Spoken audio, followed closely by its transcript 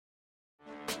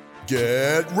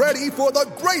Get ready for the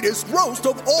greatest roast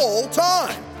of all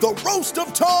time, the Roast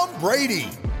of Tom Brady,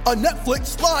 a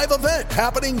Netflix live event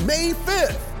happening May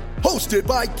 5th. Hosted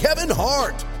by Kevin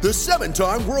Hart, the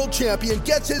 7-time world champion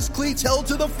gets his cleats held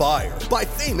to the fire by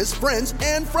famous friends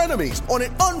and frenemies on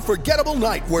an unforgettable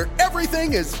night where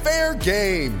everything is fair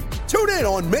game. Tune in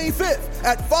on May 5th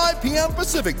at 5 p.m.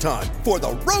 Pacific time for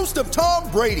the Roast of Tom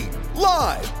Brady,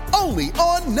 live only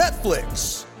on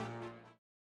Netflix.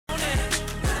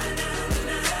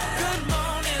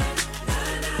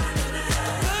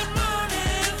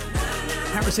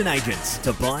 Harrison Agents.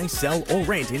 To buy, sell or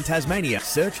rent in Tasmania,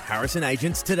 search Harrison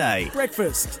Agents today.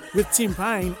 Breakfast with Tim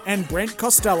Payne and Brent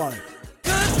Costello.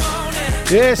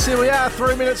 Yes, here we are,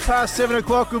 3 minutes past 7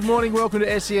 o'clock. Good morning, welcome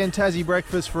to SEN Tassie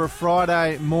Breakfast for a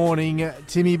Friday morning.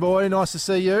 Timmy boy, nice to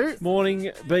see you.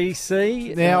 Morning,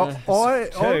 BC. Now,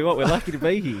 tell you what, we're lucky to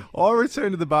be here. I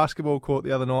returned to the basketball court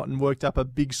the other night and worked up a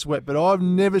big sweat, but I've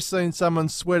never seen someone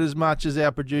sweat as much as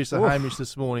our producer, Hamish,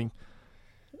 this morning.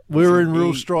 We were in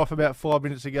real strife about 5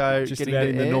 minutes ago. Just getting about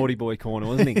in the the naughty boy corner,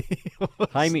 wasn't he?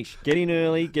 Hamish, get in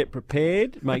early, get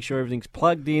prepared, make sure everything's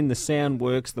plugged in, the sound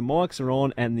works, the mics are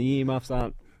on, and the earmuffs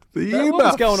aren't.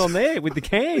 What's going on there with the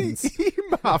cans?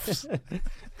 Earmuffs.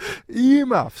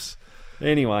 Earmuffs.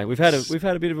 Anyway, we've had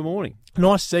a bit of a morning.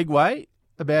 Nice segue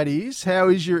about ears. How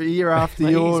is your ear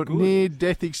after your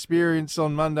near-death experience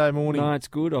on Monday morning? No, it's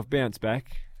good. I've bounced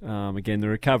back. Again, the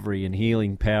recovery and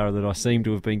healing power that I seem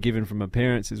to have been given from my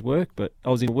parents has worked, but I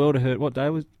was in a world of hurt. What day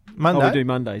was Monday? Oh, we do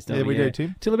Mondays, don't we? Yeah, we do,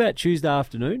 Tim. Till about Tuesday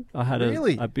afternoon, I had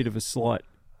a bit of a slight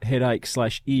headache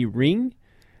 / ear ring,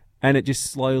 and it just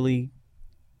slowly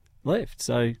left.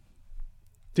 So,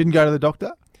 didn't go to the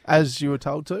doctor, as you were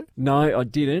told to? No, I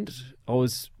didn't. I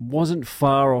wasn't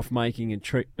far off making a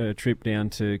trip down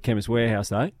to Chemist Warehouse,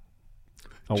 though.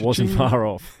 I wasn't far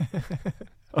off.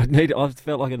 I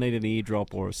felt like I needed an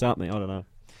eardrop or something. I don't know.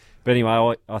 But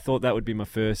anyway, I thought that would be my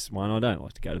first one. I don't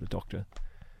like to go to the doctor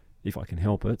if I can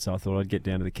help it, so I thought I'd get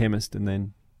down to the chemist, and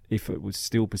then if it was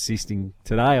still persisting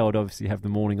today, I would obviously have the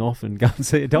morning off and go and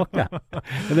see a doctor.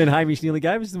 And then Hamish nearly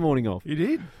gave us the morning off. You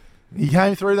did. He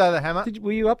came through, though, the hammer.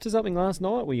 Were you up to something last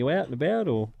night? Were you out and about,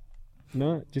 or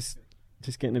no? Just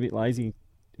getting a bit lazy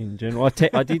in general.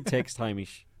 I did text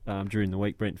Hamish during the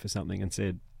week, Brent, for something, and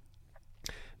said,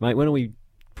 mate, when are we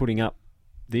putting up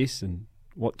this and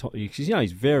what time? Because,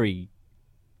 he's very...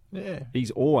 Yeah.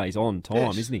 He's always on time,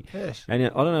 yes, isn't he? Yes. And I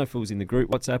don't know if it was in the group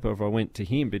WhatsApp or if I went to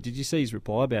him, but did you see his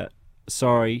reply about,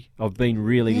 sorry, I've been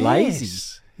really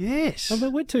lazy? Yes. I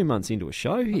mean, we're 2 months into a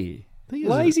show here.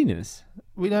 Laziness.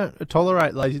 We don't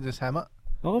tolerate laziness, Hammer.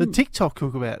 The TikTok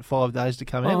took about 5 days to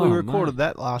come out. We recorded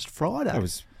that last Friday. That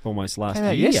was almost last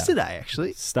year. Yesterday,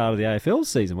 actually. Start of the AFL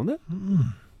season, wasn't it?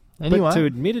 Anyway. But to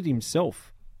admit it himself,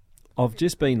 I've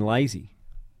just been lazy.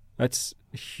 That's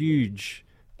huge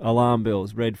alarm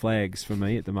bells, red flags for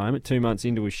me at the moment. 2 months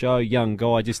into a show, young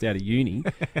guy just out of uni,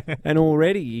 and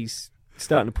already he's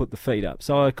starting to put the feet up.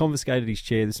 So I confiscated his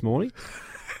chair this morning.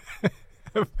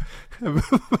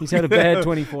 He's had a bad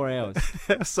 24 hours.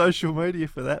 Social media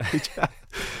for that picture.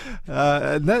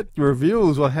 And that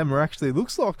reveals what Hammer actually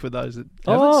looks like for those that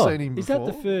haven't seen him before. Is that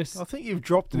the first? I think you've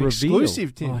dropped an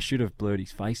exclusive, Tim. I should have blurred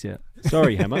his face out.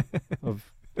 Sorry, Hammer.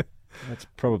 That's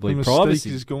probably the privacy.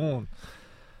 Is gone.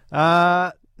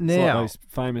 It's like those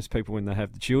famous people when they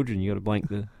have the children, you got to blank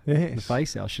the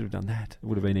face out. I should have done that. It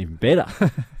would have been even better.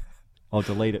 I'll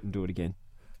delete it and do it again.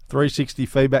 360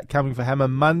 feedback coming for Hammer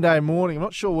Monday morning. I'm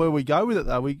not sure where we go with it,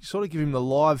 though. We sort of give him the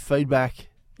live feedback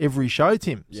every show,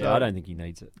 Tim. Yeah, so I don't think he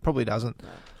needs it. Probably doesn't. No.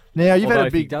 Now, Although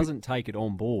if he doesn't take it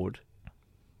on board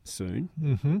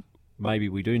soon, maybe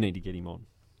we do need to get him on.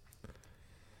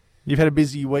 You've had a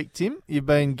busy week, Tim. You've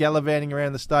been gallivanting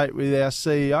around the state with our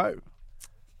CEO.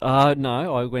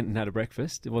 No, I went and had a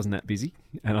breakfast. It wasn't that busy,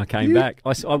 and I came back.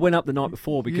 I went up the night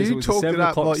before because it was a 7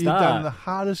 o'clock like start. You've done the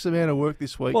hardest amount of work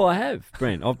this week. Well, I have,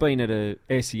 Brent. I've been at a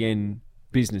SEN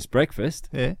business breakfast,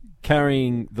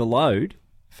 carrying the load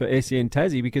for SEN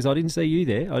Tassie because I didn't see you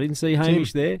there. I didn't see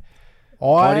Hamish there.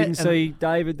 I didn't see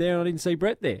David there, and I didn't see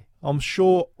Brett there. I'm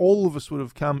sure all of us would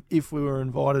have come if we were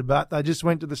invited, but they just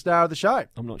went to the star of the show.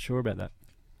 I'm not sure about that.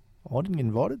 I didn't get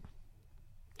invited.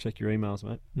 Check your emails,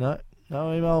 mate. No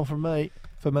email from me.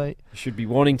 For me. You should be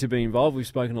wanting to be involved. We've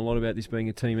spoken a lot about this being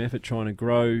a team effort, trying to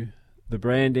grow the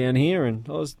brand down here, and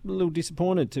I was a little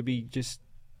disappointed to be just,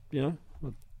 I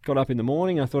got up in the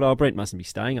morning. I thought, Brent mustn't be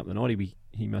staying up the night.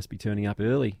 He must be turning up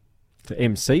early to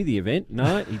MC the event.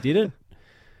 No, he didn't.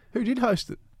 Who did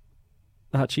host it?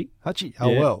 Hutchie.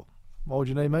 Oh, yeah. Well. Why would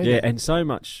you need me? Yeah, and so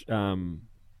much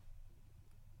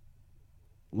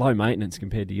low maintenance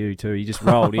compared to you too. He just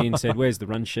rolled in, said, "Where's the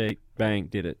run sheet?" Bang,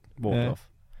 did it, walked off.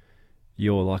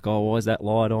 you're like, oh, why is that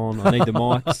light on? I need the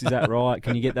mics. Is that right?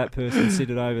 Can you get that person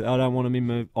seated over? I don't want them in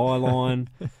my eye line.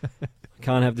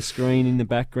 Can't have the screen in the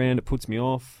background. It puts me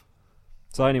off.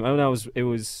 So anyway, it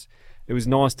was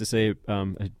nice to see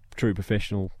a true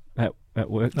professional at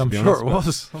work. I'm sure it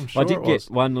was. I did get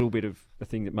one little bit of a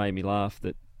thing that made me laugh.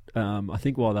 That I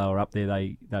think while they were up there,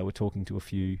 they were talking to a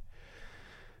few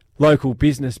local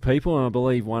business people, and I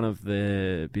believe one of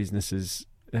the businesses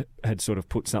had sort of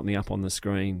put something up on the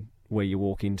screen where you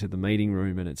walk into the meeting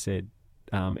room and it said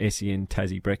SEN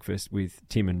Tassie Breakfast with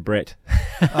Tim and Brett.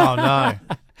 Oh, no.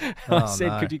 I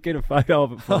said, could you get a photo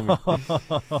of it for me?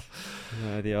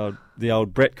 The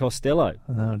old Brett Costello.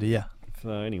 Oh, dear.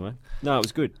 So anyway, no, it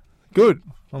was good. Good.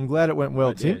 I'm glad it went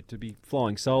well, Tim. Yeah, to be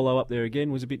flying solo up there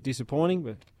again was a bit disappointing,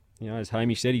 but as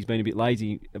Hamish said, he's been a bit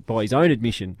lazy by his own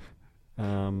admission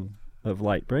of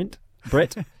late.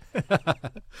 Brett.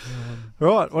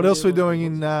 Right. What else are we doing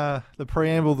in the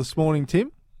preamble this morning,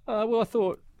 Tim? Well, I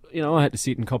thought I had to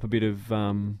sit and cop a bit of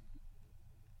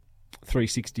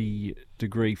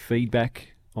 360-degree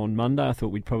feedback on Monday. I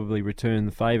thought we'd probably return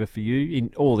the favour for you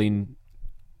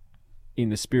in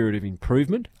the spirit of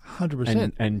improvement,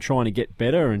 100%, and trying to get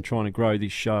better and trying to grow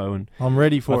this show. And I'm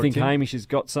ready for it. I think Tim. Hamish has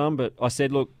got some, but I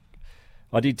said, look,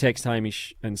 I did text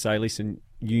Hamish and say, listen,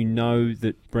 you know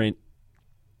that Brent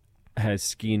has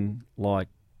skin like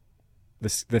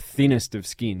the thinnest of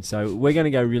skin, so we're going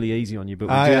to go really easy on you, but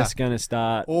we're just going to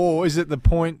start. Or is it the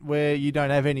point where you don't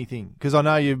have anything? Because I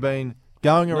know you've been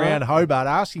going around Hobart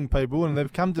asking people, and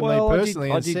they've come to me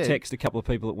personally and said... I did text a couple of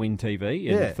people at Win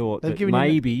TV and thought that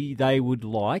maybe they would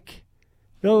like...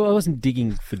 No, I wasn't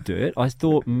digging for dirt. I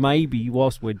thought maybe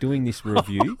whilst we're doing this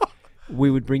review,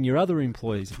 we would bring your other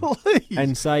employees in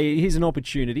and say, here's an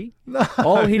opportunity. No.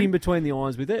 I'll hit him between the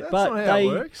eyes with it. That's but not how it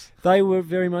works. They were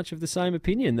very much of the same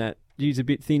opinion that he's a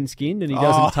bit thin-skinned and he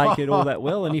doesn't take it all that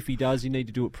well, and if he does, you need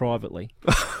to do it privately.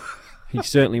 He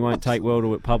certainly won't take well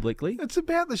to it publicly. It's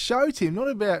about the show, Tim, not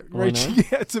about reaching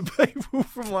out to people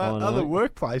from other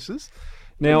workplaces.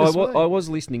 Now, I was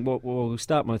listening. Well, we'll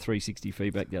start my 360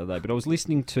 feedback the other day, but I was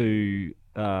listening to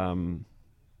SEN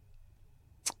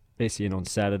on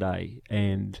Saturday,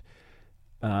 and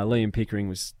Liam Pickering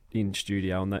was in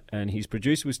studio, and his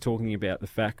producer was talking about the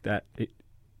fact that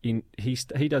he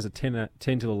does a 10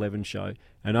 to 11 show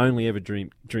and only ever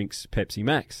drinks Pepsi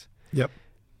Max. Yep.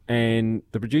 And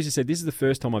the producer said, this is the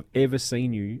first time I've ever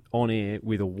seen you on air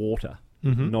with a water,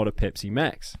 not a Pepsi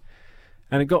Max.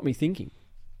 And it got me thinking.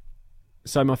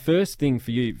 So my first thing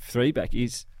for you, feedback,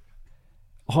 is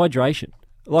hydration.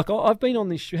 Like, I've been on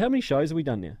this... How many shows have we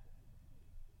done now?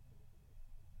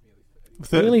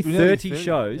 Nearly 30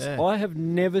 shows. Yeah. I have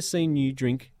never seen you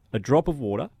drink a drop of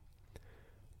water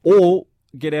or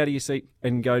get out of your seat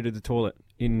and go to the toilet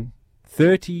in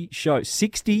 30 shows.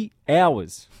 60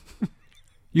 hours.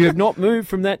 You have not moved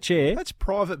from that chair. That's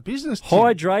private business, Tim.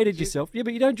 Hydrated yourself. Yeah,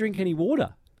 but you don't drink any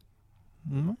water.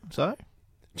 So?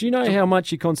 Do you know how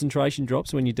much your concentration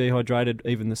drops when you're dehydrated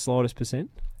even the slightest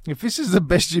percent? If this is the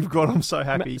best you've got, I'm so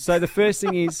happy. So the first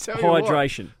thing is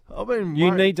hydration.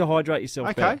 You need to hydrate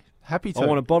yourself better. Happy to. I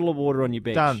want a bottle of water on your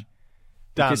bench. Done.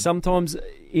 Because sometimes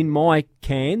in my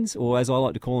cans, or as I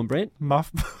like to call them, Brent,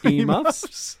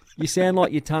 earmuffs, you sound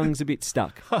like your tongue's a bit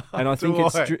stuck. And I think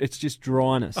it's just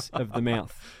dryness of the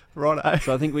mouth. Right.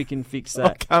 So I think we can fix that.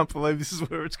 I can't believe this is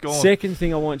where it's gone. Second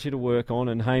thing I want you to work on,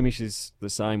 and Hamish is the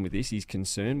same with this, he's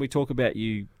concerned. We talk about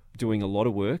you doing a lot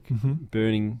of work,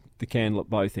 burning the candle at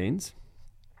both ends.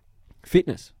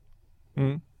 Fitness.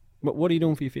 But what are you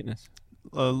doing for your fitness?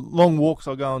 Long walks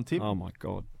I go on, Tim. Oh, my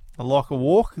God. I like a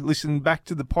walk, listen back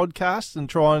to the podcast and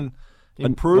try and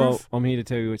improve. Well, I'm here to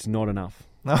tell you it's not enough.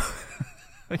 No.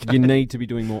 Okay. You need to be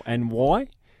doing more. And why?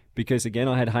 Because, again,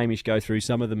 I had Hamish go through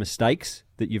some of the mistakes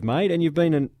that you've made, and you've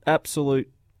been an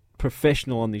absolute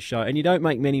professional on this show, and you don't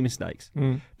make many mistakes.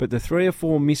 But the 3 or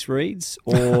 4 misreads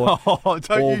or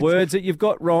words that you've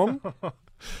got wrong,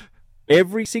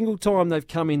 every single time they've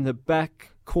come in the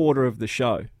back quarter of the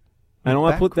show. And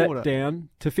I put that down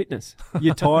to fitness.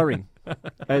 You're tiring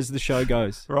as the show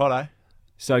goes. Righto.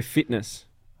 So fitness.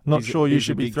 Not sure you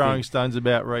should be throwing stones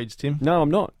about reeds, Tim. No,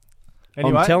 I'm not.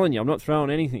 Anyway. I'm telling you, I'm not throwing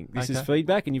anything. This is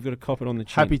feedback, and you've got to cop it on the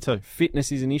chin. Happy to.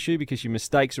 Fitness is an issue because your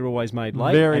mistakes are always made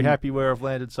late. Very happy where I've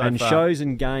landed so far. And shows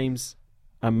and games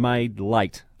are made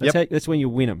late. That's when you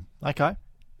win them. Okay.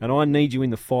 And I need you in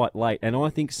the fight late. And I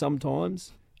think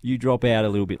sometimes you drop out a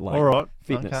little bit late. All right.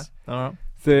 Fitness. Okay. All right.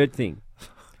 Third thing.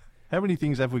 How many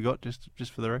things have we got, just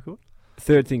for the record?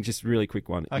 Third thing, just a really quick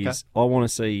one, is I want to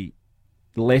see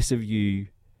less of you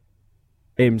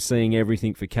emceeing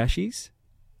everything for cashies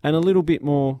and a little bit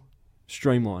more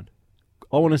streamlined.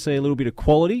 I want to see a little bit of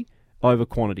quality over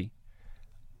quantity.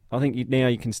 I think now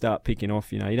you can start picking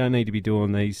off. You don't need to be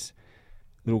doing these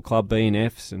little club B and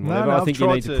Fs and whatever. I think you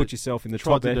need to put yourself in the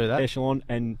top echelon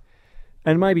and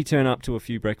maybe turn up to a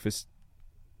few business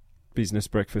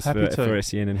breakfasts for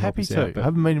SEN and help us out. I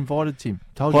haven't been invited, Tim.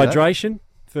 Told hydration,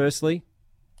 firstly.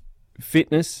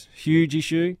 Fitness, huge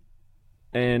issue.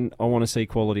 And I want to see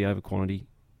quality over quantity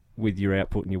with your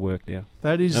output and your work now.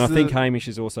 I think Hamish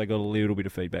has also got a little bit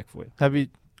of feedback for you. Have you,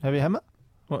 Hammer?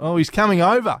 Oh, he's coming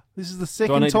over. This is the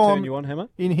second time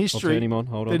in history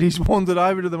that he's wandered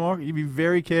over to the market. You be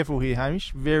very careful here,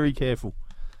 Hamish. Very careful.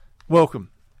 Welcome.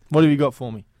 What have you got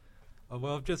for me?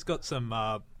 Well, I've just got some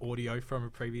audio from a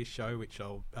previous show, which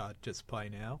I'll just play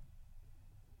now.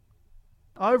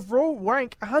 Overall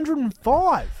rank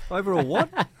 105. Overall what?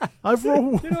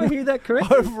 Overall. Did I hear that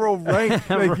correctly? Overall rank.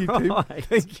 Thank you, Tim.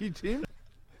 Thank you, Tim.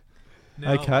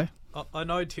 Now, okay. I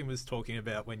know Tim was talking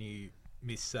about when you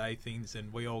missay things,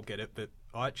 and we all get it, but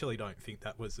I actually don't think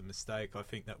that was a mistake. I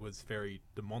think that was very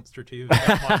demonstrative about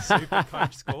my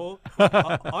Supercoach score.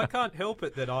 I can't help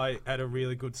it that I had a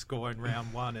really good score in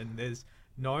round one, and there's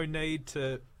no need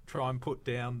to try and put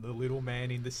down the little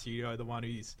man in the studio, the one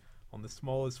who's on the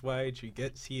smallest wage, who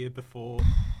gets here before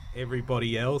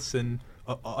everybody else. And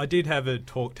I did have a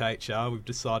talk to HR. We've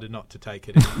decided not to take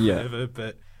it any further,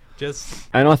 but just...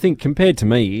 And I think compared to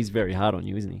me, he's very hard on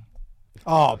you, isn't he?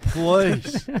 Oh,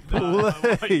 please.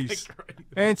 Please.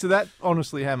 Answer that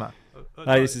honestly, Hammer.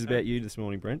 Hey, this is about you this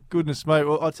morning, Brent. Goodness mate.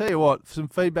 Well, I'll tell you what, some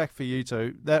feedback for you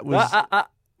two. That was...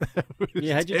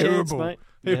 You had your chance, mate.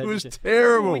 It was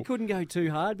terrible. Well, we couldn't go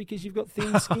too hard because you've got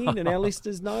thin skin, and our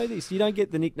listeners know this. You don't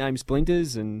get the nickname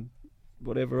Splinters and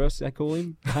whatever else they call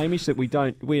him, Hamish. That we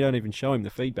don't even show him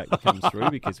the feedback that comes through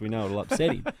because we know it'll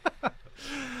upset him.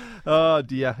 Oh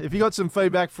dear. If you got some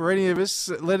feedback for any of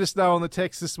us, let us know on the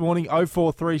text this morning,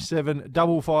 0437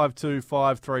 552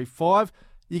 535.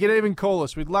 You can even call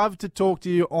us. We'd love to talk to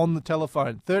you on the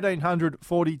telephone. 1300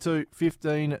 42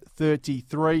 15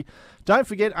 33. Don't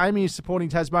forget, Amy is supporting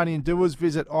Tasmanian Doers.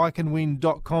 Visit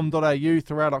iCanWin.com.au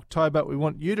throughout October. We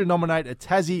want you to nominate a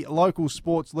Tassie local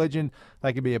sports legend.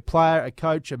 They could be a player, a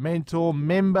coach, a mentor,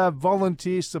 member,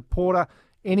 volunteer, supporter,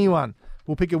 anyone.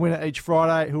 We'll pick a winner each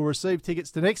Friday who will receive tickets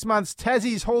to next month's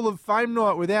Tassie's Hall of Fame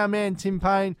night with our man Tim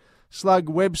Payne, Slug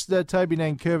Webster, Toby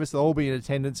Nankervis. They'll all be in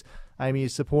attendance. Amy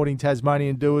is supporting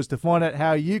Tasmanian Doers. To find out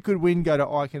how you could win, go to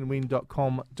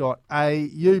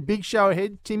iCanWin.com.au. Big show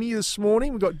ahead, Timmy, this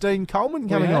morning. We've got Dean Coleman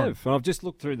coming on. I've just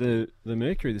looked through the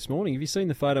Mercury this morning. Have you seen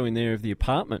the photo in there of the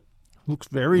apartment? Looks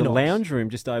very nice. The lounge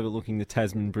room just overlooking the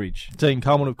Tasman Bridge. Dean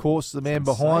Coleman, of course, the man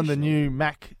behind the new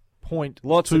Mac Point 2.0.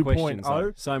 Lots of questions.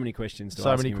 So many questions to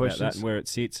ask him about that and where it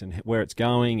sits and where it's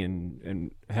going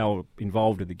and how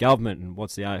involved with the government and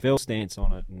what's the AFL stance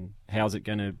on it and how's it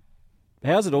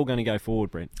all going to go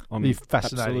forward, Brent? I'm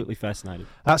absolutely fascinated.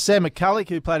 Sam McCulloch,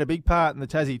 who played a big part in the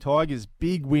Tassie Tigers'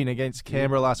 big win against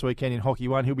Canberra last weekend in Hockey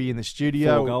 1, he'll be in the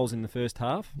studio. 4 goals in the first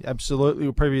half. Absolutely.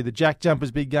 We'll preview the Jack Jumpers'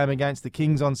 big game against the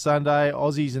Kings on Sunday.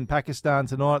 Aussies and Pakistan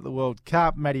tonight at the World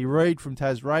Cup. Matty Reid from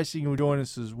Tas Racing will join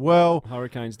us as well.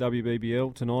 Hurricanes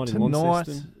WBBL tonight in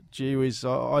Launceston. Gee whiz,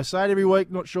 I say it every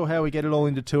week, not sure how we get it all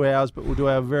into 2 hours, but we'll do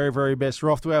our very, very best. We're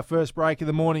off to our first break of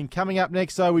the morning. Coming up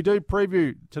next, though, we do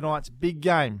preview tonight's big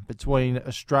game between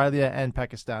Australia and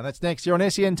Pakistan. That's next here on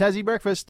SEN Tassie Breakfast.